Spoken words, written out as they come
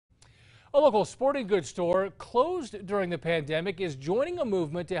A local sporting goods store closed during the pandemic is joining a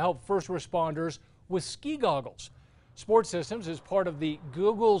movement to help first responders with ski goggles. Sport Systems is part of the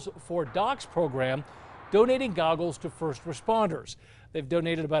Googles for Docs program, donating goggles to first responders. They've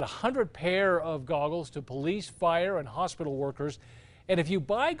donated about 100 pair of goggles to police, fire, and hospital workers. And if you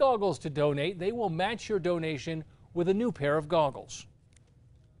buy goggles to donate, they will match your donation with a new pair of goggles.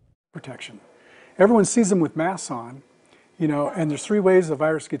 Protection. Everyone sees them with masks on. And there's three ways the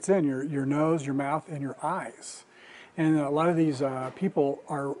virus gets in: your nose, your mouth, and your eyes. And a lot of these people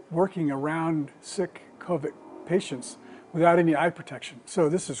are working around sick COVID patients without any eye protection. So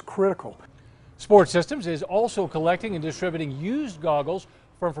this is critical. Sport Systems is also collecting and distributing used goggles.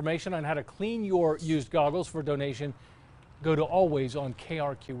 For information on how to clean your used goggles for donation, go to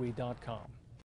alwaysonkrqe.com.